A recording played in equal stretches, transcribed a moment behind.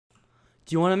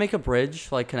Do you want to make a bridge,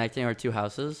 like, connecting our two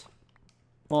houses?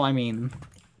 Well, I mean,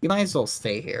 you might as well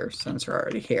stay here since you're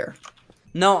already here.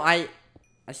 No, I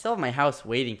still have my house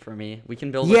waiting for me. We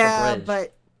can build, like, a Yeah, bridge.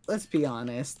 but let's be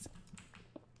honest.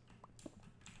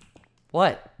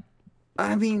 What?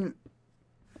 I mean...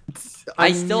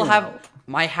 I still have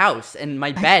my house and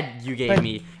my bed you gave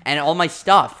me and all my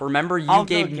stuff. Remember, you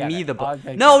gave me the book.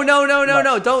 No.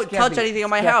 Don't touch anything in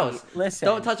my house. Listen.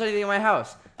 Don't touch anything in my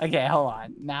house. Okay, hold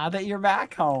on. Now that you're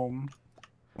back home,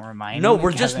 we're mining. No,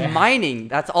 we're just mining.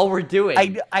 That's all we're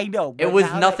doing. I know. It was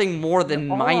nothing more than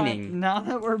mining. Now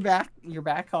that we're back, you're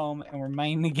back home and we're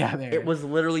mining together. It was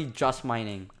literally just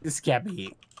mining.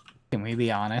 Skeppy, can we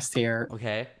be honest here?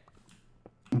 Okay.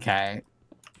 Okay.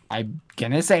 I'm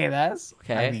gonna say this.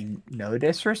 Okay. I mean, no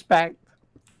disrespect,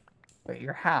 but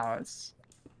your house.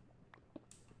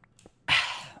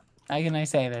 How can I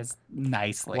say this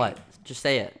nicely? What? Just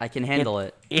say it. I can handle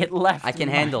it. It left. I can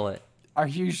handle it. Are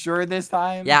you sure this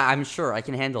time? Yeah, I'm sure. I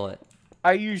can handle it.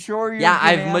 Are you sure Yeah,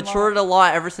 I've matured a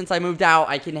lot ever since I moved out.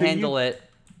 I can handle it.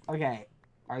 Okay.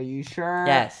 Are you sure?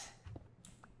 Yes.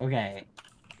 Okay.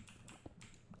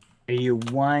 Are you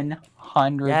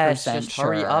 100% yes, just sure?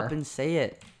 hurry up and say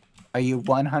it. Are you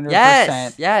 100%?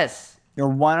 Yes. Yes. You're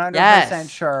 100% yes.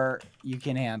 sure you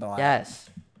can handle it. Yes.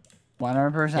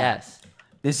 100%. Yes.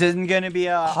 This isn't gonna be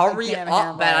a hurry up,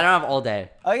 man. I don't have all day.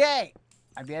 Okay.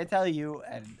 I'm gonna tell you,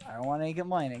 and I don't want any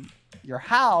complaining. Your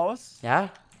house. Yeah.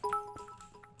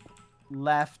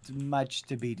 Left much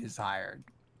to be desired.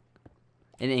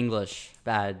 In English,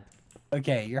 bad.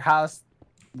 Okay, your house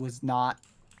was not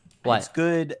as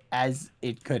good as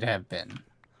it could have been.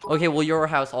 Okay, well, your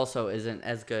house also isn't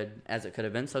as good as it could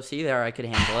have been. So see there, I could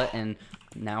handle it, and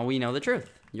now we know the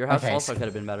truth. Your house also could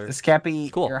have been better.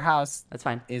 Skeppy, cool. Your house that's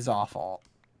fine. Is awful.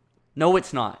 No,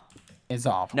 it's not. It's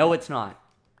awful. No, it's not.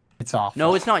 It's awful.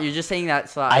 No, it's not. You're just saying that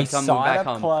so I come saw back it up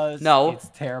home. Close. No. It's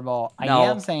terrible. No. I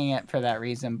am saying it for that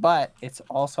reason, but it's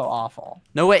also awful.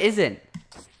 No, it isn't.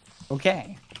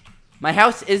 Okay. My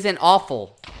house isn't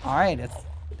awful. All right, it's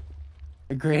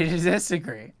agree to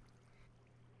disagree.